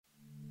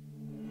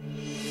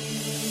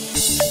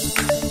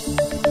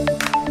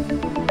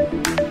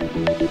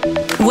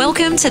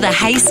Welcome to the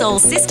Hey Soul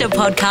Sister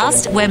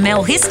podcast, where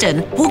Mel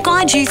Histon will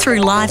guide you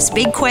through life's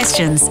big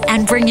questions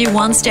and bring you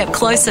one step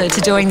closer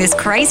to doing this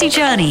crazy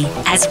journey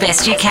as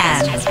best you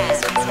can.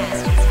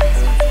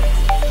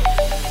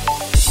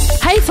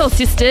 Hey Soul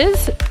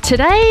Sisters,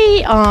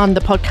 today on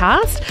the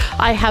podcast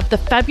I have the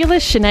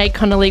fabulous Sinead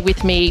Connolly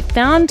with me,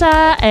 founder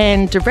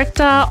and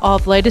director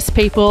of Lotus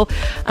People,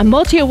 a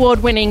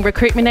multi-award winning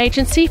recruitment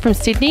agency from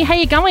Sydney. How are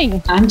you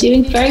going? I'm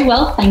doing very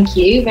well, thank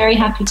you. Very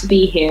happy to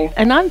be here.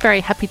 And I'm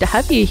very happy to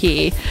have you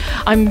here.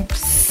 I'm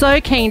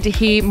so keen to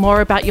hear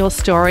more about your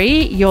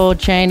story, your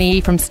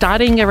journey from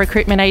starting a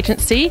recruitment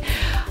agency,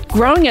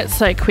 growing it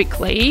so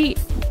quickly,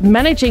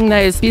 managing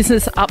those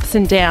business ups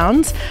and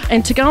downs,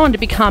 and to go on to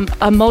become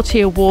a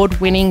multi-award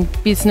winning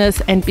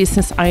business and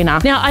business owner.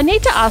 Now, I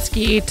need to ask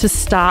you to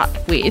start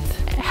with,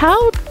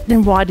 how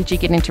and why did you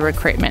get into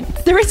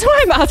recruitment? The reason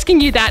why I'm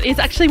asking you that is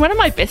actually one of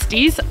my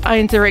besties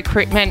owns a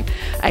recruitment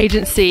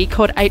agency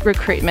called 8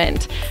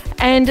 Recruitment,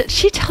 and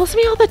she tells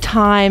me all the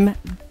time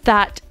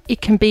that it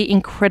can be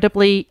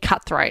incredibly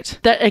cutthroat,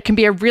 that it can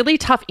be a really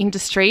tough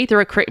industry, the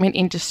recruitment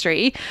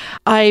industry.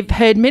 I've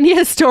heard many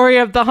a story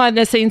of behind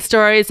the scenes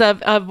stories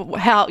of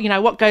how,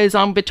 what goes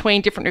on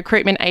between different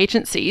recruitment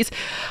agencies.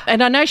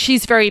 And I know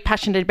she's very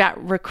passionate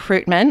about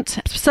recruitment.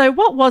 So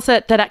what was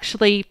it that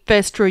actually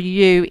first drew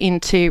you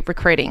into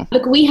recruiting?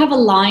 Look, we have a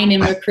line in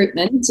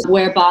recruitment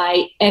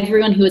whereby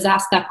everyone who has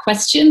asked that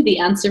question, the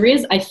answer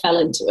is, I fell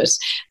into it.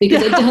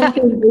 Because I don't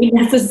think we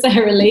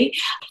necessarily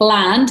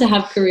plan to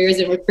have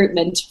careers in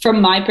recruitment. From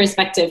my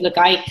perspective, look,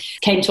 I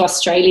came to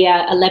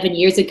Australia 11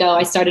 years ago.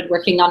 I started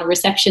working on a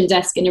reception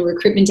desk in a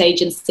recruitment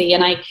agency,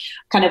 and I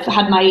kind of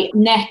had my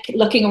neck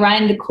looking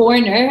around the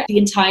corner the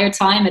entire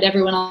time at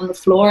everyone on the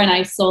floor, and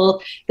I saw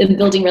them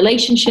building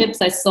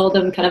relationships. I saw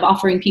them kind of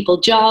offering people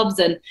jobs,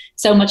 and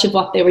so much of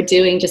what they were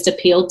doing just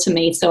appealed to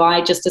me. So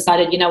I just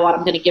decided, you know what,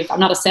 I'm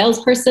not a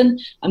salesperson.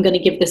 I'm going to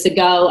give this a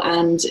go,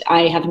 and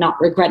I have not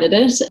regretted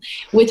it.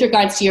 With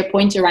regards to your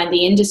point around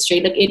the industry,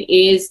 look,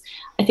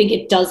 I think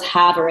it does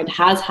have, or it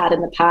has had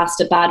in the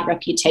past, a bad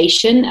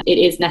reputation. It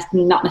is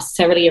not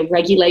necessarily a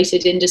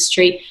regulated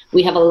industry.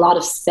 We have a lot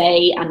of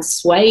say and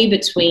sway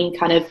between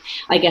kind of,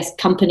 I guess,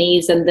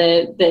 companies and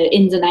the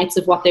ins and outs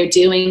of what they're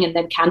doing, and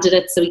then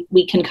candidates. So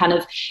we can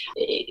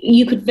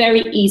you could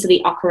very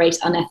easily operate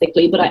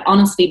unethically. But I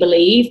honestly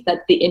believe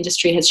that the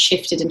industry has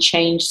shifted and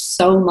changed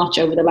so much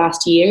over the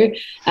last year,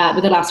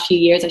 the last few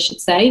years, I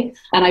should say.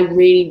 And I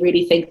really,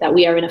 really think that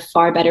we are in a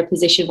far better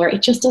position where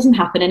it just doesn't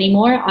happen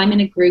anymore. I'm in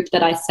a group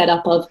that I set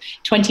up of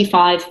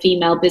 25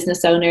 female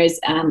business owners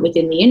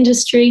within the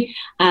industry,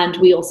 and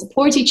we all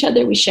support each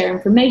other. We share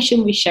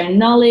information, we share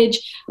knowledge.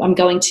 I'm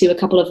going to a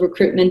couple of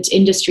recruitment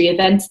industry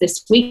events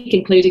this week,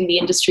 including the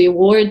industry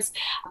awards,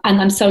 and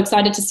I'm so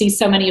excited to see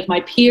so many of my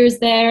peers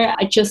there.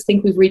 I just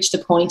think we've reached a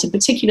point, and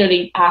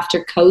particularly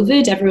after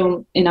COVID,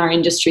 everyone in our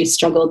industry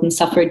struggled and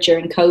suffered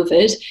during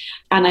COVID.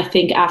 And I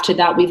think after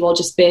that, we've all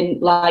just been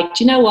like,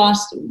 you know what,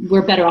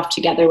 we're better off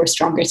together, we're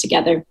stronger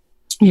together.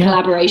 Yeah.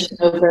 Collaboration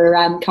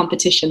over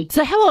competition.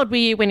 So how old were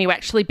you when you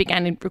actually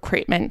began in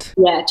recruitment?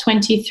 Yeah,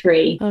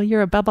 23. Oh,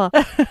 you're a bubba.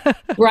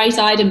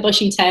 Bright-eyed and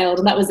bushy-tailed,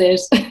 and that was it.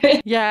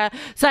 Yeah.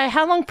 So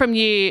how long from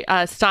you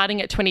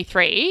starting at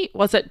 23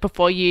 was it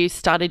before you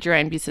started your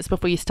own business,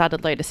 before you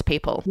started Lotus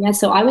People? Yeah,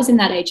 so I was in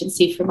that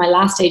agency for my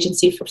last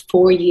agency for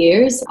 4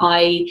 years.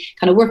 I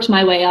kind of worked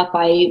my way up.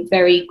 I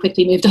very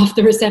quickly moved off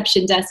the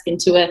reception desk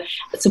into a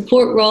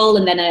support role,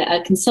 and then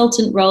a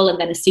consultant role, and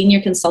then a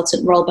senior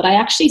consultant role. But I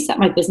actually set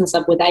my business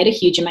up without a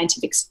huge amount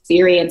of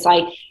experience.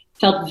 I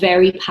felt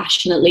very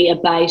passionately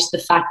about the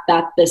fact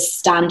that the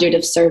standard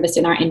of service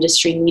in our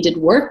industry needed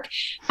work.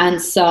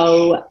 And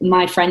so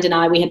my friend and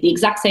I, we had the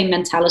exact same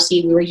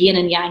mentality. We were yin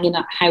and yang in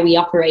how we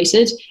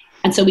operated.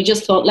 And so we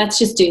just thought, let's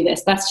just do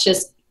this.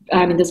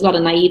 There's a lot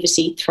of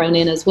naivety thrown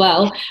in as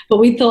well, but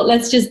we thought,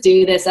 let's just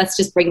do this. Let's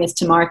just bring this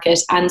to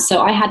market. And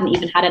so I hadn't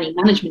even had any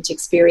management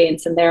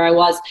experience, and there I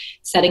was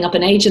setting up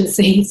an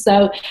agency.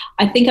 So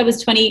I think I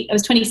was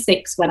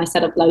 26 when I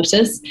set up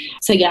Lotus.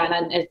 So yeah,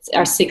 and it's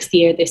our 6th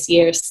year this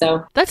year.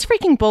 So that's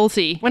freaking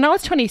ballsy. When I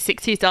was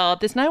 26 years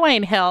old, there's no way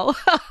in hell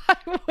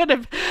I would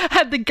have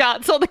had the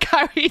guts or the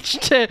courage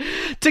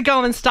to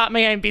go and start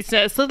my own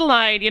business, let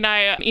alone,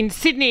 in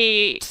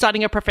Sydney,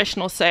 starting a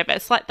professional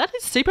service. Like, that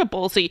is super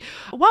ballsy.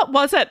 What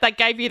was it that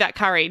gave you that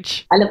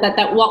courage? I love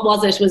that what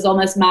was it was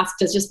almost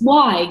masked as just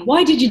why?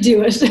 Why did you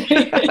do it?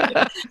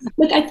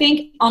 Look, I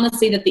think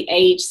honestly that the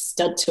age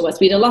stood to us.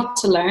 We had a lot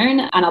to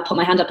learn, and I'll put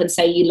my hand up and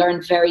say you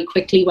learn very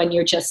quickly when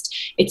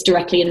it's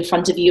directly in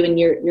front of you and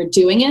you're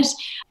doing it.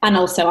 And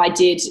also I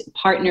did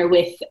partner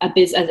with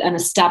an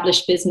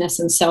established business,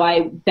 and so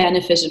I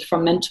benefited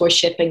from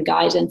mentorship and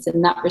guidance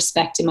in that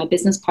respect in my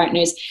business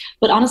partners.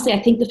 But honestly,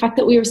 I think the fact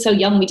that we were so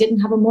young, we didn't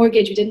have a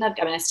mortgage,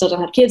 I still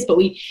don't have kids, but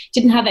we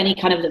didn't have any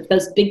kind of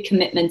those big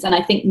commitments. And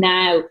I think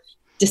now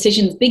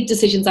big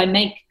decisions I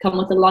make come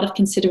with a lot of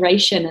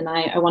consideration, and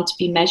I want to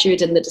be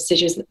measured in the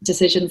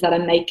decisions that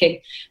I'm making.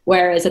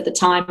 Whereas at the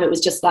time it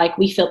was just like,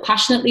 we feel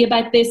passionately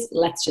about this,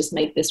 let's just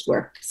make this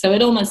work. So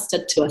it almost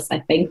stood to us, I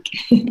think.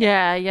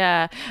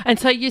 Yeah. And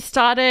so you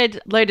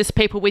started Lotus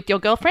People with your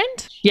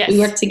girlfriend? Yes. We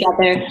worked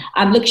together.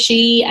 Look,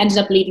 she ended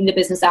up leaving the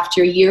business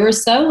after a year or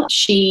so.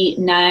 She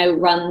now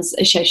runs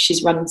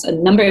a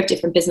number of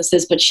different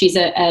businesses, but she's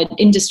an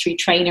industry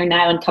trainer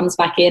now and comes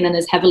back in and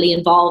is heavily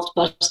involved.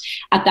 But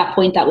at that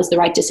point, that was the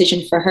right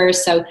decision for her.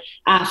 So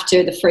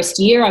after the first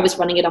year, I was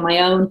running it on my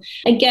own,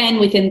 again,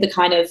 within the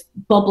kind of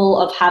bubble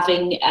of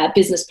having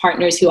business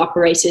partners who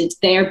operated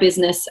their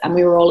business, and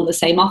we were all in the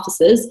same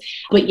offices.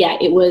 But yeah,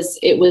 it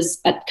was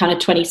at kind of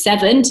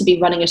 27 to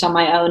be running it on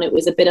my own. It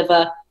was a bit of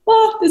a,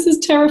 oh, this is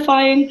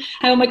terrifying.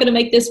 How am I going to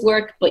make this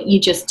work? But you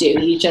just do.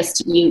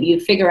 You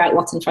figure out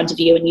what's in front of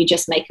you and you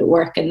just make it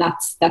work. And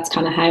that's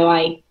kind of how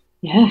I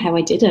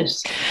did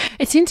it.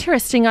 It's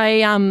interesting.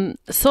 I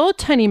saw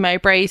Tony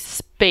Mowbray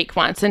speak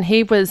once, and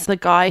he was the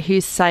guy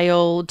who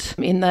sailed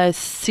in the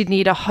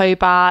Sydney to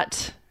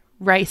Hobart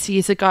race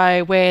years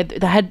ago, where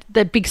they had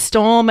the big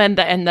storm and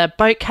the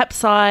boat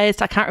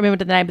capsized. I can't remember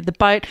the name of the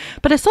boat,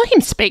 but I saw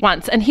him speak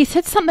once, and he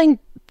said something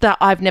that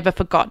I've never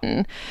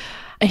forgotten.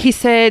 He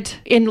said,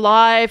 in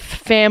life,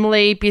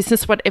 family,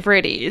 business, whatever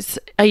it is,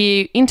 are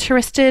you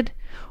interested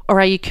or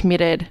are you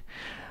committed?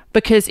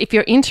 Because if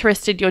you're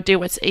interested, you'll do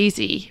what's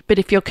easy. But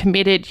if you're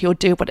committed, you'll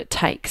do what it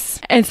takes.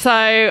 And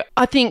so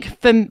I think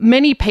for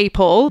many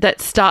people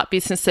that start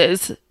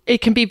businesses,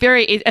 it can be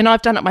and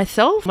I've done it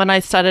myself. When I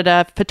started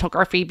a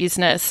photography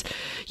business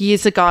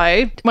years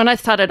ago, when I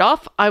started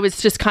off, I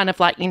was just kind of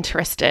like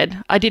interested.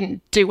 I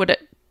didn't do what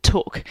it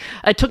took.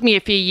 It took me a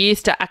few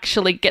years to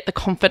actually get the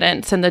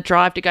confidence and the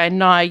drive to go,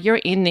 no, you're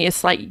in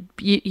this, like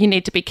you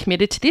need to be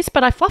committed to this.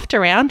 But I fluffed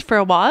around for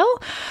a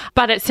while.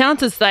 But it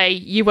sounds as though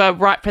you were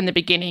right from the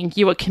beginning.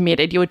 You were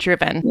committed, you were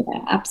driven.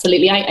 Yeah,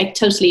 absolutely. I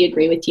totally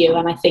agree with you.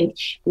 And I think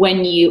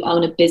when you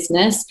own a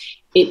business,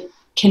 it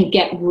can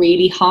get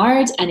really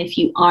hard. And if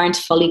you aren't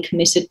fully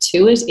committed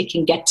to it, it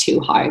can get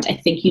too hard. I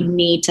think you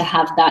need to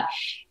have that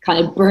kind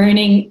of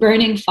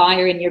burning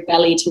fire in your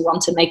belly to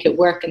want to make it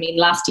work. I mean,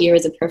 last year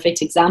is a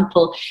perfect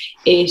example.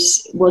 It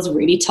was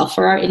really tough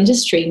for our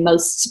industry.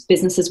 Most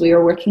businesses we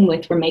were working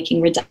with were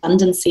making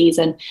redundancies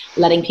and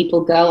letting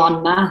people go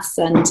en masse.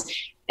 And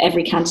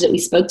every candidate we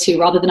spoke to,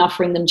 rather than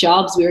offering them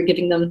jobs, we were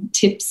giving them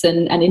tips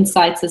and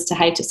insights as to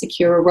how to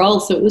secure a role.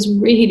 So it was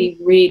really,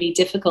 really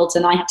difficult.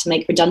 And I had to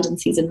make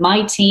redundancies in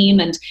my team,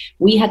 and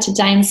we had to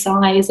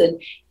downsize.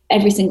 And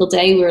every single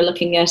day we were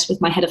looking at,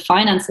 with my head of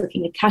finance,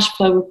 looking at cash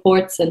flow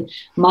reports and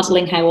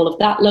modeling how all of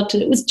that looked.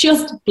 And it was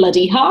just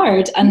bloody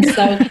hard. And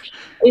so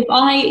if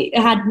I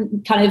had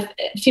kind of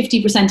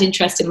 50%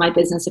 interest in my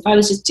business, if I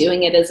was just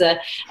doing it as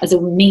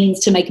a means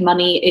to make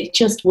money, it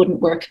just wouldn't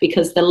work,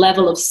 because the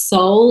level of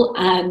soul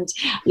and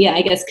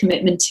I guess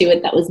commitment to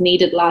it that was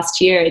needed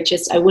last year,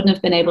 I wouldn't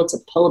have been able to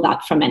pull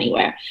that from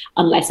anywhere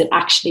unless it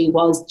actually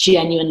was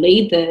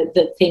genuinely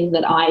the thing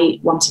that I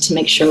wanted to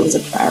make sure was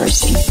a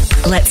priority.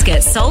 Let's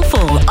get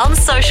soulful on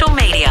social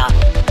media.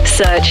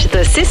 Search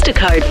the Sister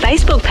Code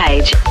Facebook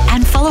page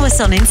and follow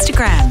us on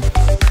Instagram.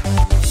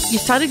 You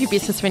started your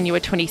business when you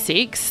were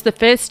 26. The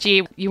first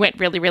year you went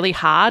really, really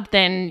hard.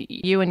 Then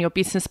you and your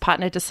business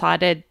partner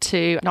decided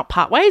to not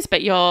part ways,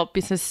 but your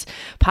business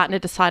partner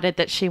decided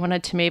that she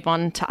wanted to move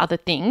on to other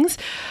things.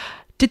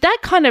 Did that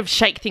kind of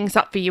shake things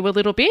up for you a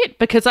little bit?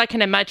 Because I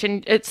can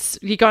imagine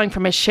you're going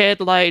from a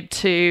shared load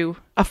to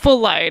a full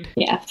load.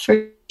 Yeah,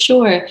 for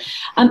sure.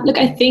 Look,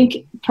 I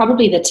think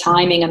probably the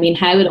timing, I mean,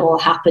 how it all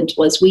happened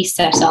was we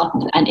set up,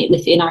 and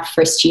within our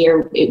first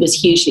year, it was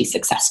hugely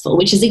successful,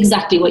 which is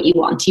exactly what you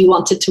want. You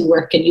want it to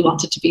work and you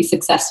want it to be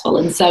successful.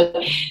 And so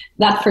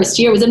that first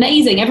year was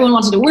amazing. Everyone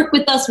wanted to work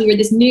with us. We were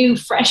this new,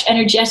 fresh,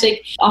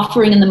 energetic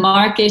offering in the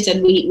market,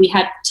 and we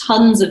had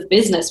tons of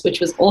business, which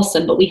was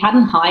awesome, but we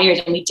hadn't hired,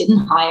 and we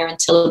didn't hire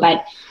until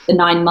about the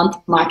 9-month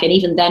mark. And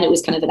even then it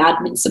was kind of an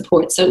admin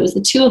support. So it was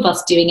the two of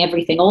us doing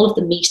everything, all of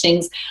the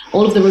meetings,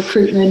 all of the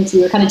recruitment.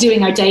 We were kind of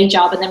doing our day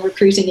job and then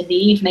recruiting in the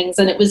evenings.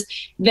 And it was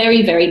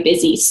very, very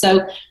busy.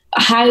 So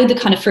how the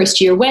kind of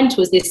first year went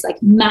was this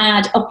like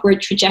mad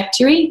upward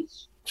trajectory,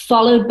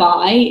 followed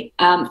by,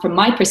 from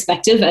my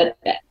perspective, a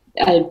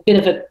bit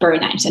of a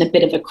burnout and a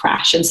bit of a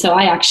crash. And so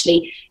I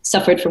actually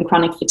suffered from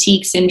chronic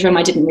fatigue syndrome.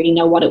 I didn't really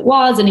know what it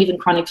was. And even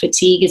chronic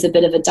fatigue is a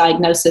bit of a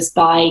diagnosis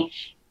by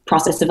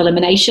process of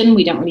elimination.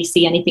 We don't really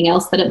see anything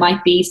else that it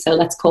might be. So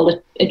let's call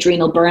it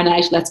adrenal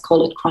burnout. Let's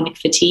call it chronic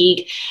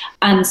fatigue.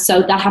 And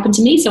so that happened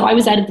to me. So I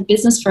was out of the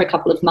business for a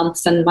couple of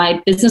months, and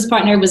my business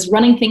partner was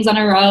running things on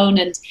her own,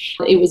 and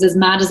it was as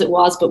mad as it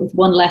was, but with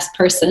one less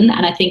person.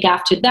 And I think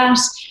after that,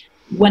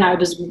 when I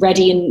was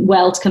ready and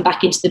well to come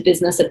back into the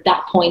business, at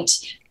that point,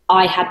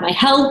 I had my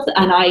health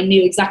and I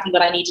knew exactly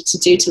what I needed to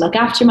do to look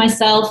after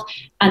myself.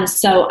 And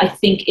so I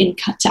think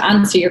to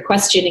answer your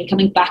question, in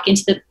coming back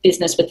into the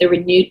business with a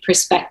renewed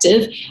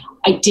perspective,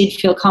 I did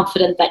feel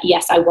confident that,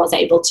 yes, I was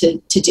able to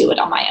do it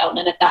on my own.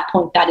 And at that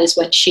point, that is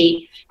when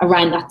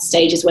around that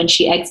stage is when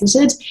she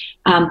exited.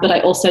 But I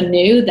also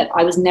knew that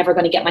I was never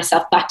going to get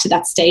myself back to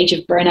that stage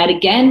of burnout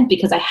again,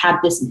 because I had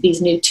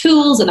these new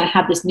tools and I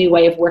had this new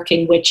way of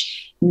working,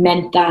 which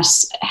meant that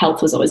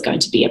health was always going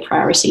to be a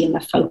priority, and the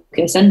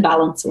focus and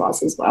balance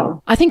was as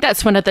well. I think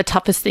that's one of the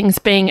toughest things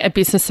being a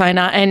business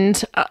owner.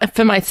 And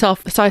for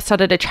myself, so I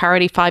started a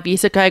charity 5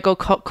 years ago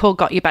called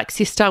Got Your Back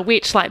Sister,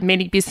 which, like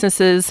many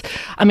businesses,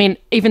 I mean,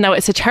 even though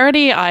it's a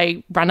charity,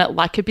 I run it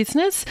like a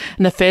business.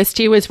 And the first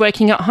year was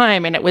working at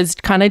home and it was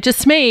kind of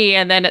just me.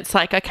 And then it's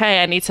like,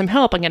 okay, I need some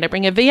help. I'm going to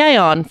bring a VA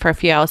on for a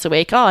few hours a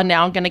week. Oh,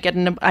 now I'm going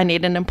to I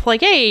need an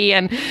employee.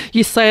 And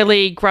you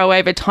slowly grow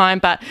over time.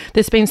 But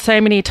there's been so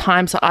many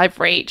times I've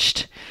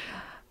reached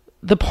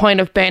the point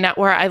of burnout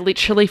where I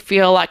literally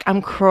feel like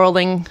I'm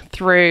crawling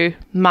through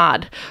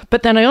mud.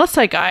 But then I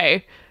also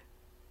go,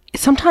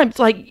 sometimes,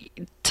 like,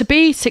 to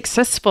be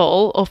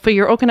successful, or for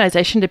your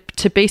organization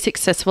to be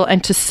successful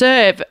and to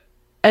serve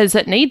as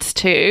it needs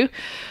to,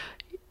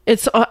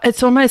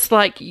 it's almost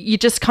like you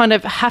just kind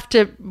of have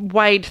to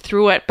wade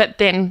through it, but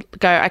then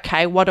go,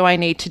 okay, what do I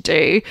need to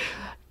do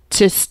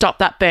to stop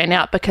that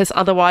burnout? Because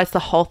otherwise the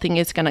whole thing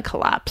is going to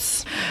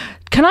collapse.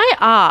 Can I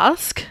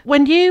ask,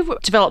 when you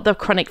developed the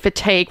chronic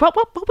fatigue, what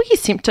were your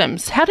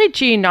symptoms? How did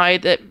you know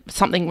that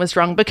something was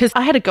wrong? Because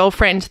I had a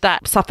girlfriend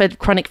that suffered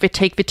chronic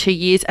fatigue for 2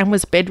 years and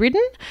was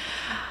bedridden.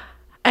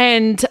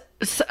 And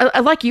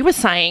like you were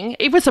saying,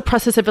 it was a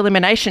process of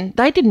elimination.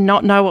 They did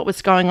not know what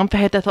was going on for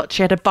her. They thought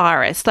she had a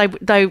virus.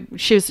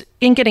 She was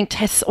getting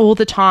tests all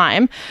the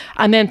time.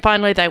 And then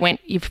finally they went,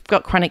 you've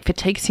got chronic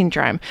fatigue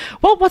syndrome.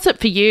 What was it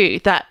for you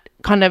that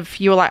kind of,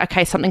 you were like,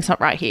 okay, something's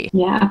not right here?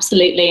 Yeah,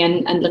 absolutely.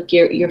 And look,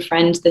 your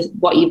friend,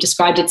 what you've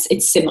described,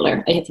 it's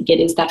similar. I think it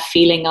is that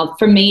feeling of,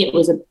 for me, it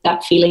was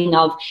that feeling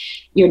of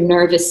your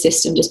nervous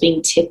system just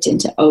being tipped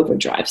into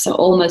overdrive. So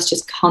almost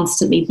just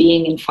constantly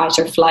being in fight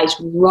or flight,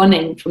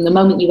 running from the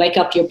moment you wake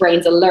up, your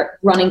brain's alert,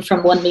 running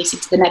from one meeting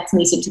to the next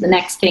meeting to the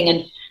next thing,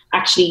 and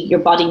actually your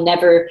body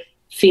never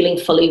feeling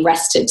fully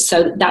rested.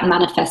 So that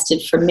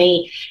manifested for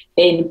me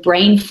in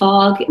brain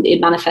fog. It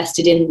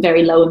manifested in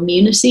very low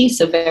immunity,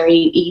 so very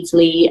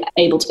easily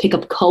able to pick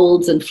up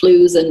colds and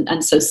flus,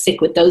 and so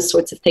sick with those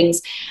sorts of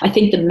things. I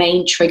think the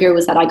main trigger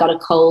was that I got a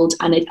cold,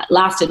 and it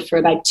lasted for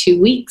about 2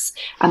 weeks,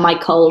 and my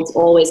colds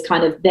always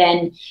kind of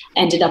then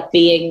ended up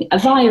being a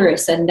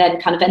virus, and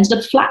then kind of ended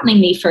up flattening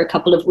me for a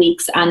couple of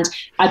weeks. And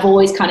I've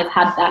always kind of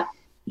had that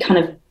kind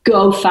of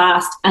go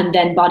fast and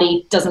then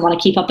body doesn't want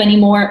to keep up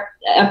anymore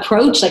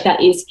approach. Like, that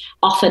is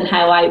often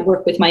how I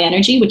work with my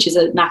energy, which is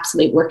an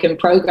absolute work in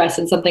progress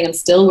and something I'm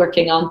still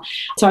working on.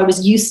 So I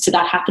was used to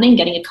that happening,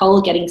 getting a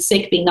cold, getting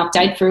sick, being knocked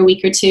out for a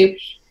week or two.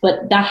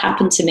 But that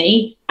happened to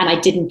me and I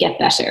didn't get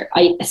better.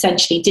 I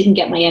essentially didn't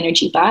get my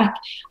energy back.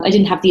 I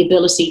didn't have the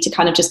ability to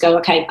kind of just go,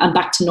 okay, I'm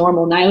back to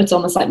normal now. It's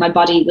almost like my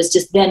body was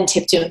just then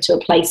tipped into a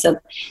place of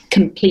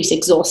complete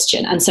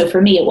exhaustion. And so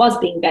for me, it was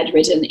being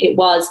bedridden. It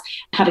was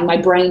having my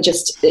brain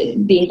just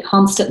being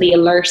constantly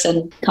alert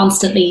and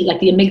constantly, like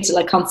the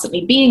amygdala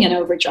constantly being in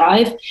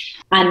overdrive.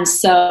 And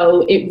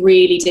so it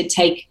really did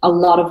take a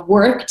lot of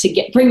work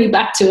to bring me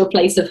back to a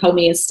place of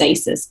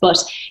homeostasis.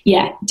 But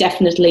yeah,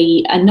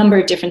 definitely a number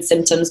of different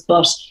symptoms.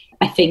 But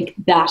I think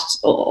that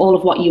all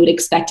of what you would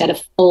expect at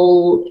a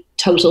full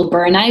total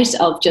burnout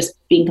of just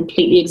being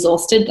completely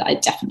exhausted, I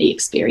definitely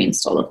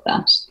experienced all of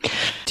that.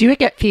 Do you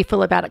get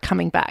fearful about it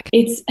coming back?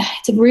 It's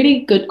a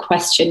really good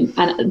question.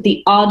 And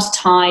the odd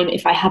time,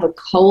 if I have a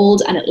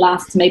cold and it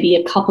lasts maybe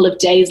a couple of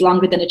days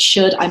longer than it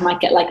should, I might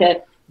get like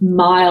a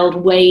mild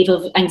wave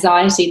of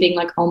anxiety, being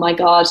like, oh my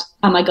God,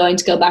 am I going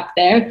to go back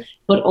there?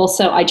 But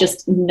also I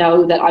just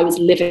know that I was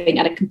living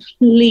at a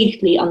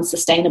completely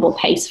unsustainable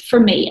pace for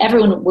me.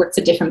 Everyone works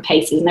at different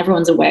paces and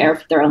everyone's aware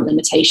of their own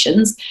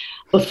limitations.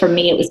 But for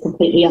me, it was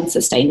completely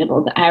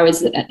unsustainable. The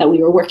hours that we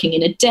were working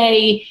in a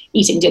day,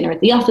 eating dinner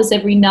at the office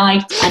every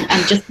night,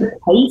 and just the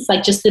pace,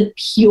 like just the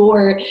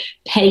pure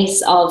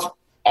pace of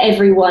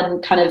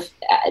everyone kind of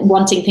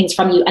wanting things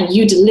from you and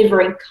you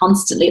delivering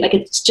constantly. Like,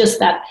 it's just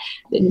that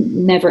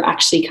never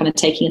actually kind of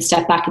taking a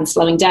step back and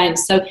slowing down.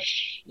 So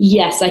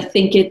yes, I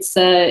think it's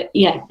a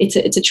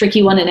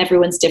tricky one and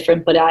everyone's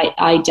different, but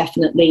I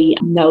definitely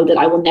know that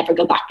I will never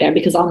go back there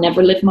because I'll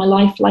never live my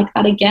life like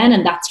that again.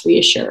 And that's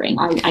reassuring.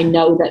 I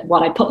know that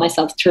what I put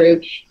myself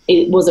through,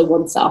 it was a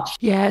once-off.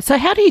 Yeah. So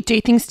how do you do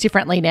things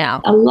differently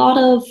now? A lot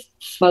of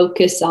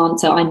focus on,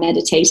 so I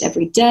meditate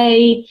every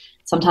day.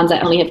 Sometimes I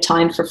only have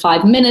time for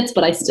 5 minutes,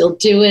 but I still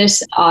do it.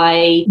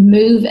 I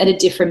move at a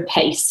different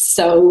pace.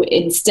 So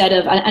instead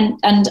of, I'm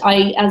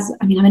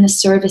in a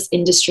service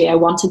industry, I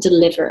want to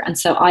deliver. And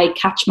so I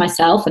catch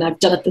myself, and I've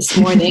done it this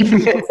morning,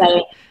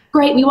 say,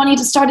 great, we want you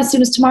to start as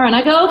soon as tomorrow. And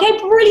I go, okay,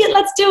 brilliant,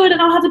 let's do it.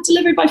 And I'll have it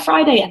delivered by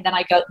Friday. And then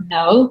I go,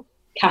 no,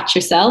 catch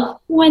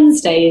yourself.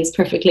 Wednesday is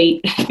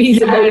perfectly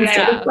feasible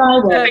instead of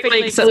Friday.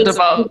 Perfectly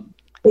acceptable.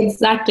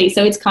 Exactly.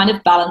 So it's kind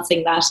of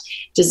balancing that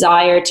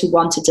desire to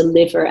want to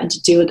deliver and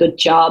to do a good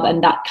job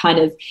and that kind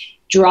of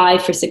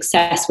drive for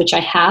success, which I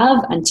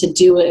have, and to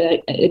do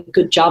a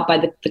good job by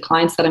the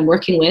clients that I'm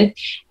working with,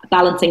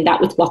 balancing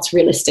that with what's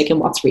realistic and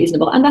what's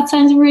reasonable. And that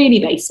sounds really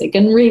basic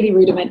and really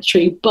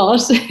rudimentary,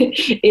 but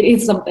it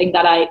is something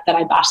that I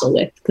battle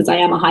with, because I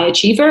am a high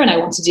achiever and I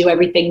want to do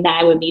everything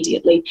now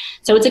immediately.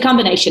 So it's a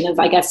combination of,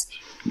 I guess,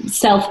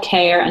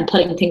 self-care and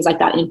putting things like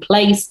that in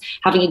place,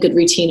 having a good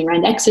routine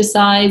around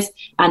exercise,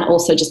 and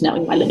also just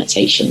knowing my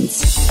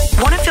limitations.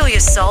 Want to fill your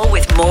soul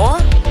with more?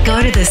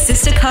 Go to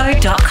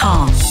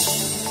thesistercode.com.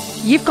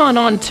 You've gone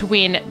on to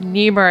win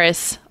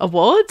numerous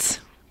awards,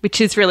 which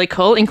is really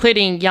cool,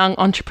 including Young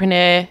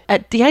Entrepreneur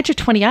at the age of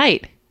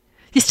 28.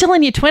 You're still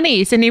in your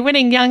 20s and you're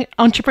winning Young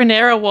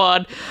Entrepreneur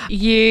Award.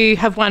 You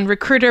have won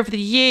Recruiter of the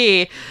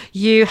Year.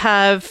 You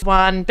have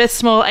won Best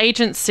Small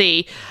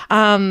Agency.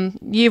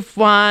 You've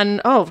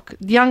won,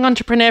 Young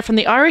Entrepreneur from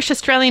the Irish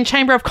Australian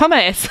Chamber of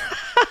Commerce.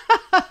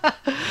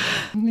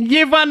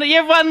 You've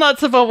won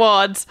lots of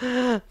awards,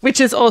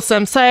 which is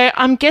awesome. So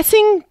I'm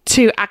guessing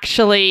to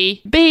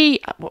actually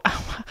be,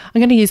 I'm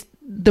going to use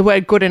the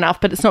word good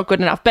enough, but it's not good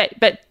enough.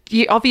 But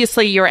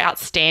you're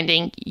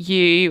outstanding,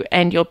 you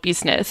and your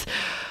business.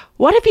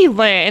 What have you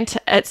learned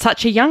at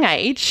such a young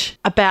age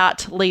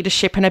about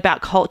leadership and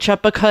about culture?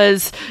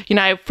 Because,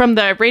 from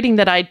the reading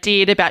that I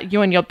did about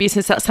you and your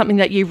business, that's something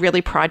that you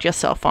really pride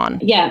yourself on.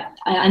 Yeah,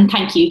 and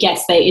thank you.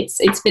 Yes,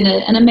 it's been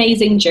an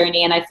amazing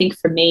journey. And I think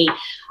for me,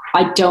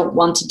 I don't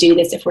want to do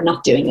this if we're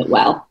not doing it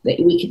well.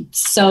 We could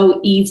so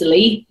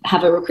easily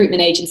have a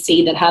recruitment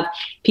agency that have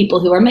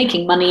people who are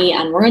making money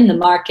and we're in the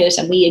market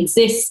and we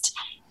exist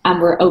and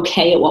we're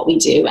okay at what we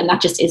do. And that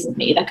just isn't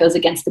me. That goes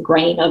against the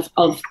grain of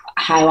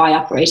how I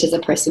operate as a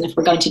person. If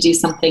we're going to do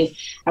something,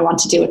 I want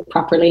to do it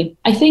properly.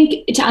 I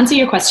think, to answer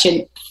your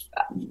question,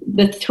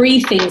 the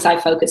three things I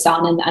focus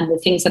on and the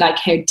things that I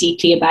care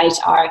deeply about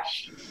are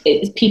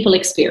people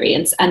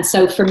experience. And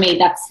so for me,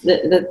 that's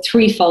the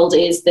threefold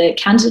is the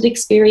candidate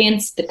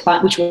experience, the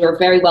client, which we're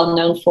very well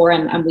known for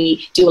and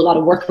we do a lot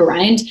of work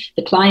around,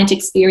 the client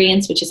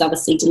experience, which is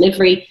obviously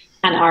delivery,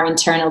 and our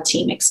internal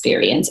team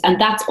experience.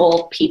 And that's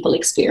all people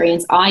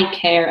experience. I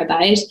care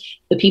about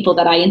the people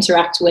that I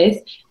interact with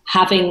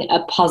having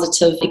a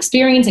positive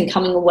experience and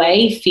coming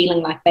away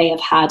feeling like they have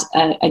had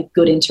a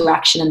good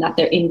interaction and that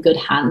they're in good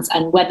hands.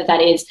 And whether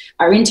that is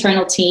our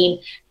internal team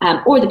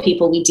or the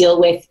people we deal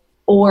with,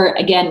 or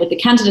again, with the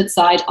candidate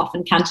side,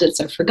 often candidates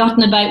are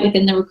forgotten about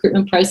within the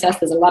recruitment process.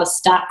 There's a lot of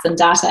stats and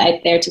data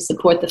out there to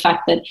support the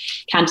fact that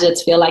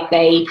candidates feel like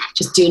they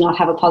just do not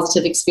have a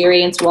positive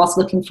experience whilst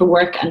looking for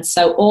work. And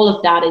so all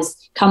of that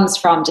comes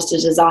from just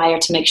a desire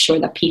to make sure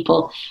that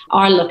people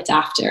are looked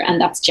after. And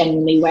that's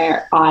genuinely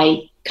where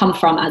I come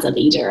from as a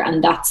leader.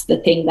 And that's the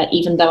thing that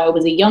even though I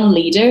was a young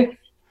leader,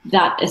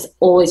 that has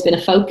always been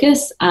a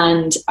focus.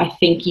 And I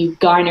think you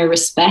garner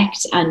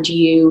respect and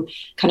you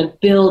kind of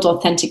build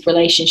authentic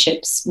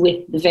relationships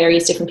with the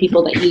various different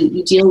people that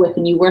you deal with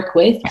and you work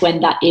with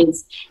when that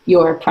is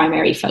your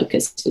primary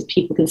focus, because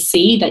people can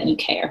see that you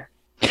care.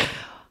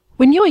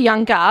 When you were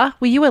younger,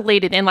 were you a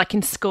leader then, like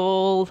in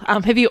school?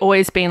 Have you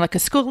always been like a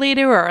school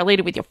leader or a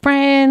leader with your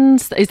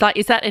friends? Is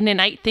that an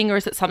innate thing or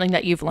is it something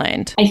that you've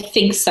learned? I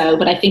think so,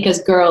 but I think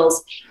as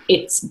girls,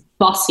 it's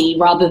bossy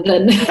rather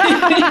than...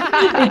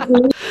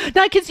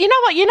 No, because you know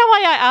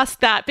why I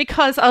asked that?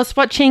 Because I was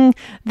watching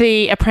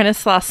The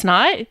Apprentice last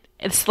night,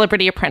 The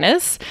Celebrity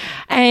Apprentice,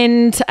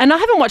 and I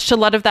haven't watched a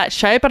lot of that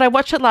show, but I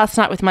watched it last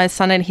night with my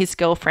son and his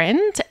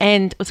girlfriend,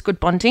 and it was good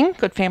bonding,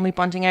 good family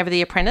bonding over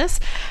The Apprentice.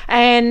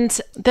 And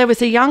there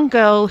was a young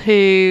girl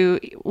who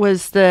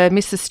was the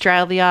Miss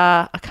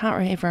Australia, I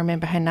can't even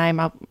remember her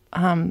name.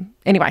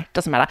 Anyway,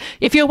 doesn't matter.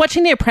 If you're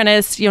watching The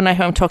Apprentice, you'll know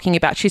who I'm talking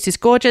about. She's this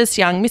gorgeous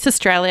young Miss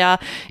Australia,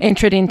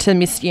 entered into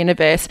Miss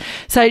Universe.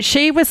 So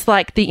she was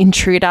like the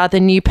intruder, the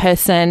new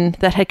person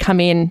that had come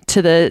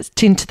into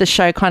the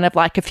show kind of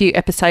like a few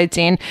episodes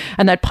in,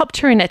 and they'd popped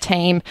her in a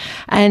team.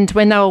 And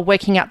when they were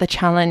working out the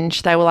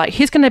challenge, they were like,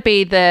 who's going to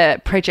be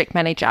the project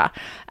manager?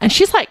 And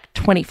she's like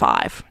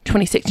 25,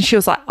 26. And she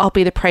was like, I'll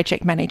be the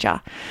project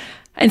manager.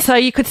 And so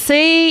you could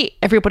see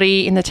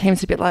everybody in the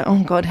team's a bit like,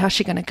 oh, God, how's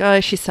she going to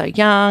go? She's so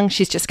young.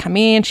 She's just come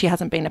in. She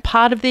hasn't been a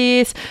part of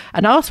this.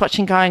 And I was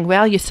watching going,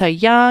 wow, you're so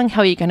young.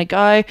 How are you going to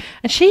go?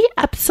 And she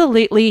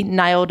absolutely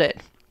nailed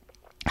it.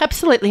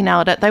 Absolutely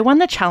nailed it. They won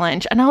the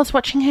challenge. And I was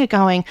watching her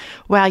going,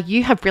 wow,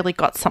 you have really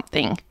got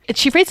something.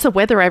 She reads the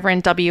weather over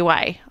in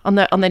WA on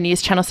the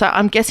news channel. So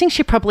I'm guessing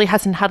she probably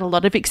hasn't had a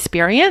lot of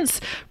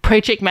experience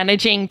project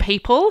managing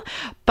people.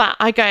 But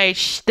I go,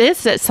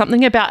 there's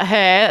something about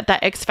her,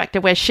 that X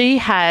factor, where she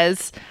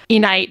has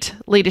innate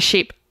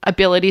leadership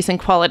abilities and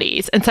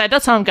qualities. And so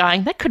that's how I'm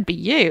going, that could be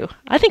you.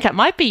 I think it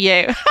might be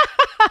you.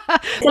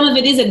 Some of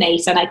it is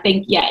innate. And I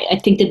think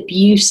the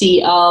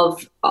beauty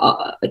of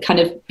kind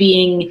of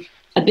being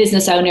a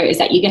business owner is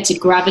that you get to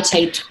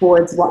gravitate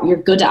towards what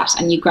you're good at,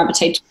 and you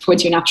gravitate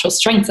towards your natural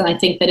strengths. And I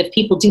think that if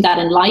people do that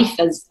in life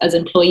as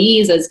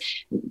employees, as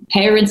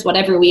parents,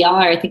 whatever we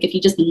are, I think if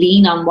you just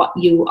lean on what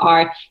you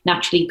are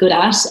naturally good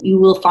at, you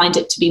will find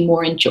it to be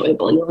more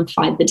enjoyable. You'll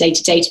find the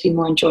day-to-day to be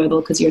more enjoyable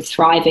because you're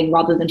thriving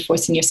rather than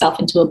forcing yourself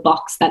into a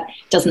box that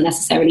doesn't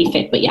necessarily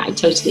fit. But yeah, I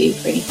totally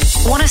agree.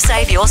 Want to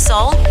save your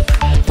soul?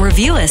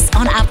 Review us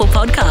on Apple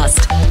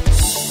Podcast.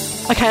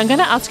 Okay, I'm going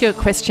to ask you a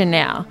question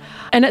now.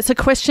 And it's a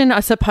question, I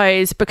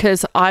suppose,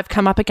 because I've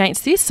come up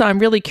against this. So I'm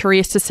really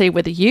curious to see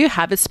whether you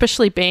have,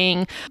 especially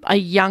being a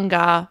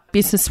younger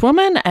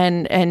businesswoman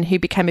and who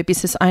became a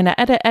business owner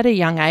at a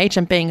young age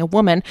and being a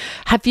woman.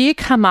 Have you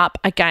come up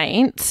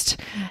against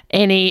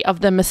any of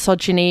the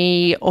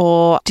misogyny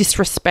or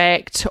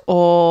disrespect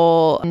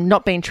or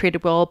not being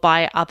treated well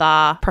by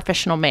other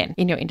professional men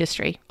in your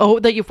industry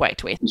or that you've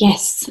worked with?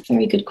 Yes,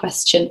 very good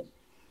question.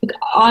 Look,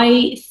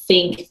 I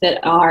think that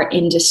our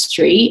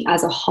industry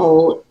as a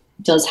whole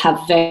does have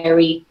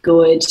very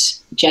good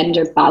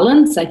gender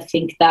balance. I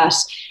think that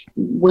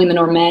women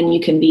or men,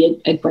 you can be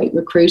a great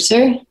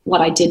recruiter.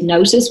 What I did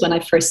notice when I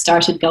first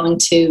started going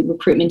to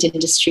recruitment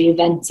industry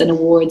events and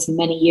awards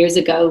many years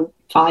ago,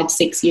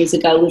 5-6 years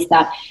ago, was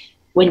that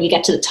when you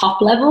get to the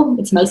top level,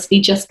 it's mostly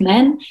just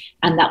men.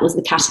 And that was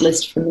the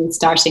catalyst for me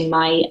starting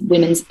my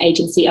women's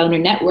agency owner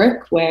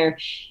network, where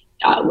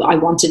I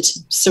wanted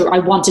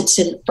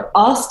for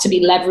us to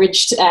be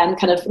leveraged and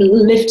kind of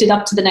lifted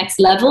up to the next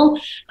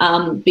level,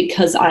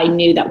 because I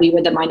knew that we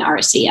were the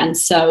minority. And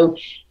so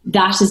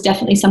that is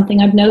definitely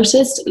something I've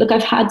noticed. Look,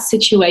 I've had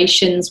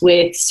situations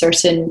with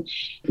certain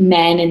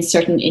men in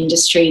certain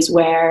industries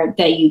where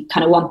they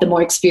kind of want the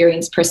more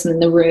experienced person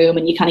in the room,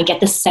 and you kind of get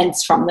the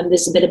sense from them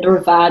there's a bit of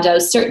bravado.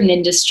 Certain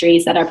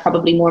industries that are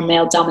probably more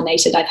male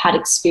dominated, I've had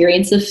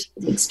experiences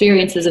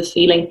of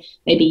feeling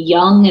maybe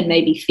young and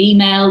maybe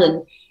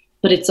female,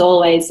 but it's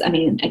always, I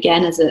mean,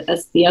 again, as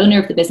the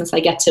owner of the business, I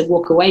get to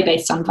walk away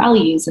based on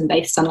values and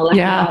based on a lack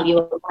of value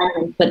of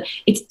environment. But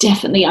it's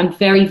definitely, I'm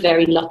very,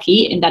 very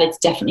lucky in that it's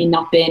definitely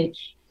not been,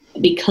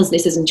 because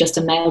this isn't just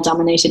a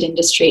male-dominated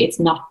industry, it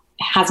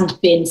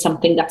hasn't been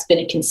something that's been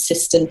a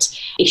consistent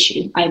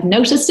issue. I've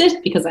noticed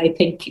it because I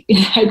think,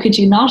 how could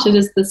you not? It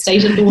is the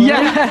state of the world.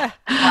 Yeah.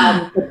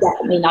 But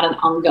definitely not an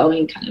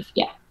ongoing kind of,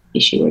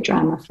 issue or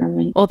drama for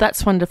me. Well,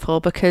 that's wonderful,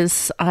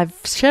 because I've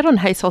shared on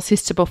Hey Soul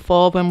Sister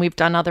before when we've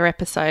done other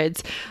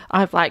episodes.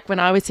 When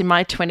I was in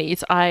my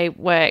 20s, I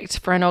worked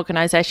for an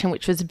organisation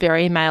which was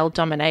very male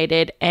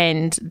dominated,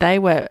 and they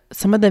were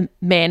some of the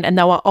men, and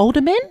they were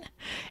older men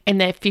in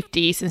their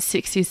 50s and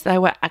 60s. They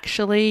were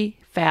actually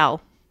foul.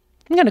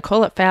 I'm going to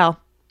call it foul.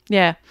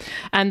 Yeah.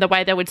 And the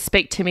way they would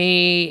speak to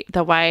me,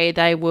 the way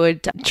they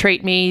would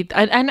treat me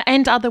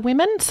and other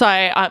women. So,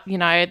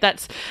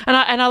 that's, and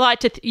I like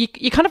to,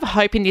 you kind of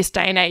hope in this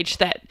day and age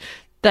that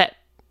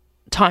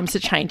times are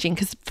changing,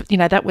 because,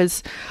 that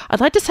was, I'd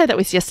like to say that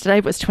was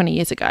yesterday, but it was 20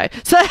 years ago.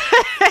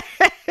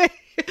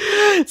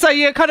 So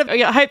you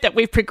hope that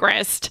we've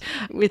progressed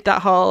with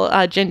that whole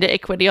gender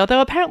equity,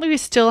 although apparently we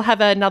still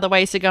have another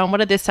ways to go. And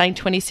what are they saying,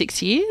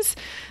 26 years?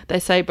 They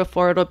say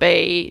before there'll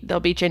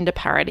be gender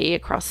parity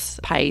across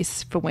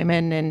pays for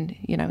women and,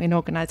 in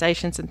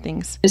organisations and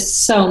things. There's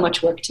so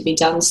much work to be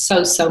done,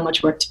 so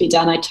much work to be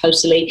done.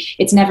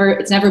 It's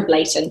never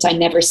blatant. I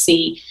never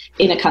see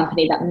in a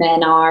company that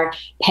men are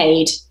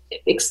paid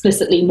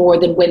explicitly more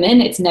than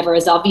women. It's never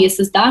as obvious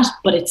as that,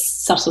 but it's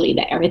subtly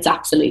there. It's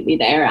absolutely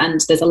there,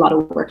 and there's a lot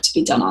of work to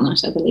be done on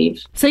it, I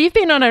believe. So you've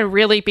been on a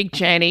really big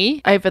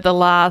journey over the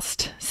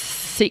last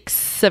 6,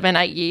 7,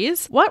 8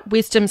 years. What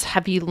wisdoms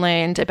have you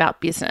learned about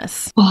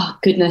business? Oh,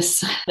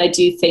 goodness. I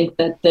do think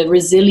that the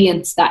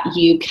resilience that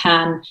you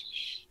can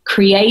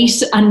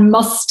create and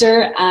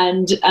muster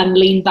and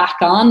lean back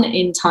on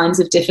in times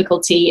of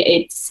difficulty,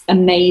 it's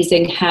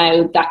amazing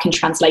how that can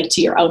translate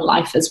to your own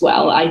life as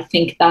well. I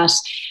think that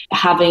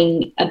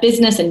having a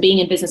business and being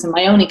in business, in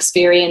my own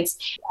experience,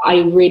 I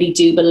really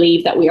do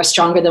believe that we are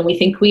stronger than we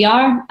think we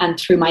are. And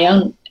through my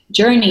own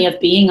journey of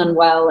being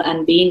unwell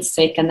and being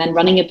sick and then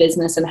running a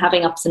business and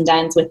having ups and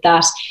downs with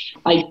that,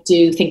 I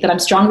do think that I'm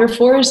stronger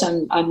for it.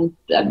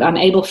 I'm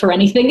able for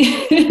anything.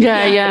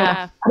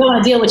 Yeah. I don't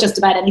want to deal with just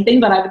about anything,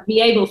 but I would be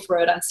able for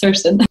it, I'm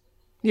certain.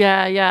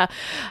 Yeah.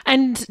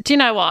 And do you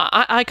know what?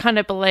 I kind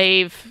of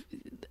believe,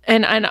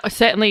 and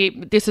certainly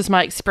this is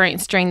my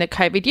experience during the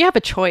COVID, you have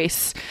a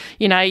choice.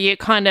 You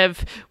kind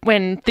of,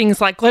 when things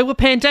like global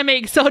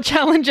pandemics or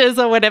challenges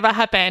or whatever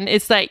happen,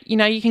 it's that,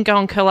 you can go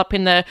and curl up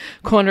in the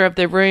corner of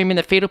the room in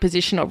the fetal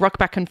position or rock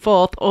back and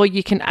forth, or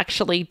you can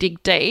actually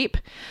dig deep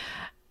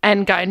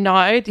and go,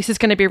 no, this is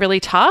going to be really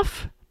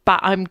tough,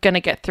 but I'm going to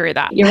get through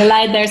that. You're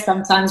allowed there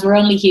sometimes. We're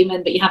only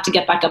human, but you have to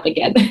get back up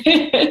again.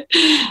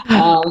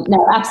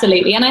 No,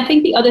 absolutely. And I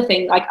think the other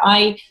thing,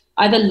 I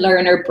have a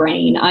learner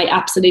brain. I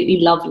absolutely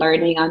love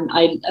learning.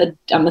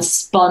 I'm a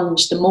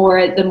sponge. The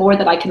more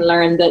that I can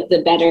learn,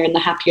 the better and the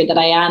happier that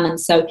I am.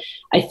 And so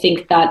I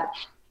think that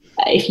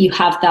if you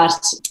have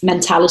that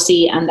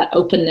mentality and that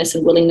openness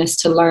and willingness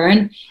to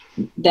learn,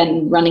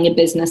 then running a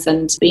business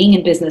and being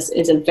in business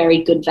is a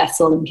very good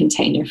vessel and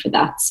container for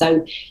that.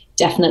 So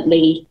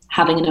definitely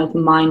having an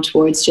open mind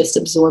towards just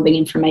absorbing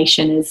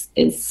information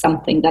is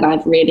something that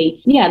I've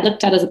really,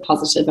 looked at as a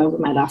positive over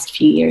my last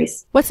few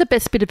years. What's the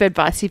best bit of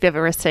advice you've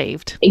ever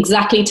received?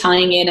 Exactly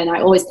tying in, and I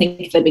always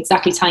think of it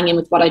exactly tying in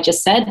with what I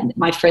just said.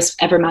 My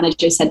first ever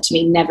manager said to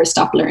me, never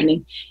stop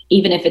learning.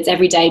 Even if it's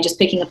every day, just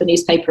picking up a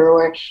newspaper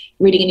or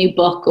reading a new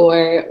book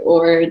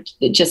or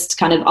just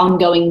kind of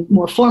ongoing,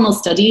 more formal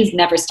studies,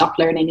 never stop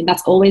learning. And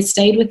that's always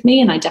stayed with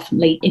me. And I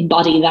definitely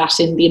embody that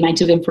in the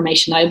amount of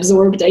information I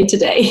absorb day to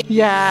day.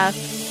 Yeah.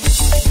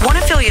 Want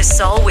to fill your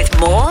soul with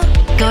more?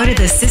 Go to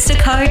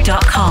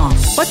thesistercode.com.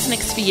 What's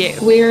next for you?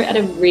 We're at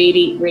a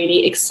really,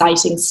 really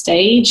exciting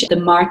stage. The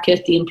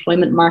market, the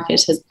employment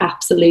market has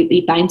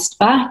absolutely bounced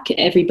back.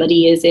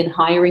 Everybody is in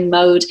hiring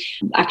mode.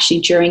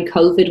 Actually, during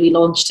COVID, we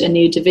launched a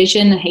new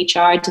division, a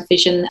HR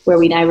division, where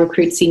we now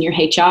recruit senior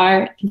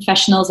HR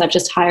professionals. I've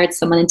just hired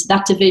someone into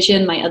that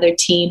division. My other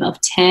team of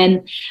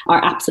 10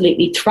 are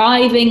absolutely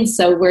thriving.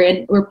 So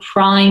we're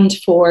primed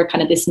for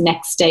kind of this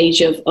next stage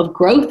of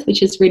growth,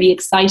 which is really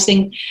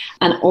exciting.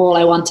 And all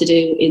I want to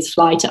do is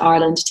fly to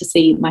Ireland to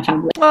see my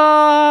family.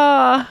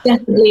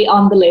 Definitely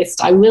on the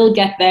list. I will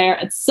get there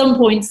at some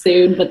point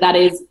soon, but that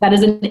is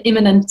an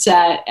imminent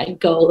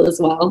goal as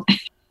well.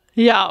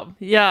 Yeah.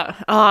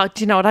 Oh,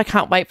 do you know what? I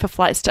can't wait for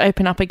flights to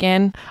open up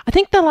again. I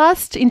think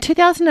in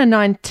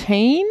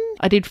 2019,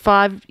 I did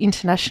 5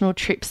 international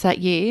trips that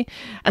year.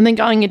 And then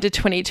going into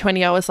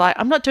 2020, I was like,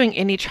 I'm not doing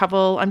any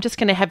travel. I'm just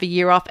going to have a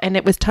year off. And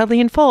it was totally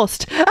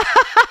enforced.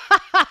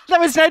 There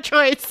was no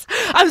choice.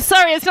 I'm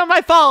sorry. It's not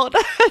my fault.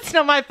 It's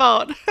not my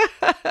fault.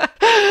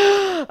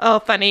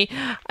 Oh, funny.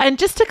 And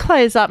just to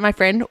close up, my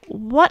friend,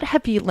 what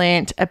have you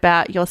learnt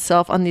about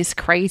yourself on this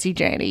crazy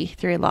journey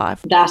through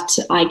life? That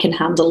I can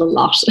handle a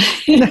lot.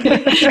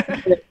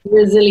 The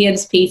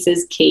resilience piece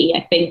is key.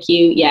 I think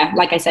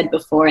like I said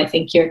before, I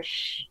think you're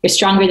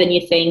stronger than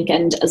you think.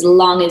 And as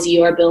long as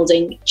you are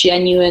building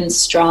genuine,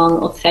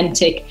 strong,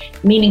 authentic,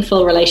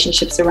 meaningful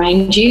relationships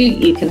around you,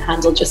 you can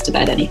handle just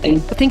about anything.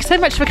 Well, thanks so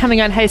much for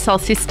coming on Hey Soul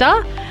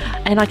Sister.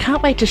 And I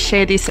can't wait to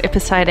share this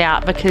episode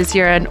out because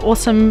you're an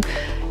awesome,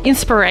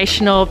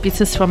 inspirational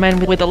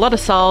businesswoman with a lot of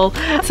soul.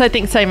 So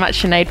thanks so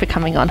much, Sinead, for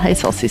coming on Hey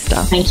Soul Sister.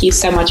 Thank you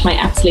so much. My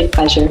absolute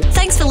pleasure.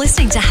 Thanks for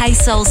listening to Hey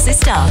Soul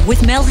Sister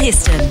with Mel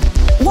Histon.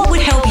 What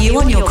would help you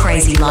on your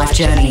crazy life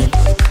journey?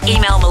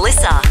 Email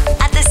Melissa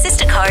at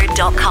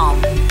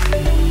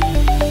thesistercode.com.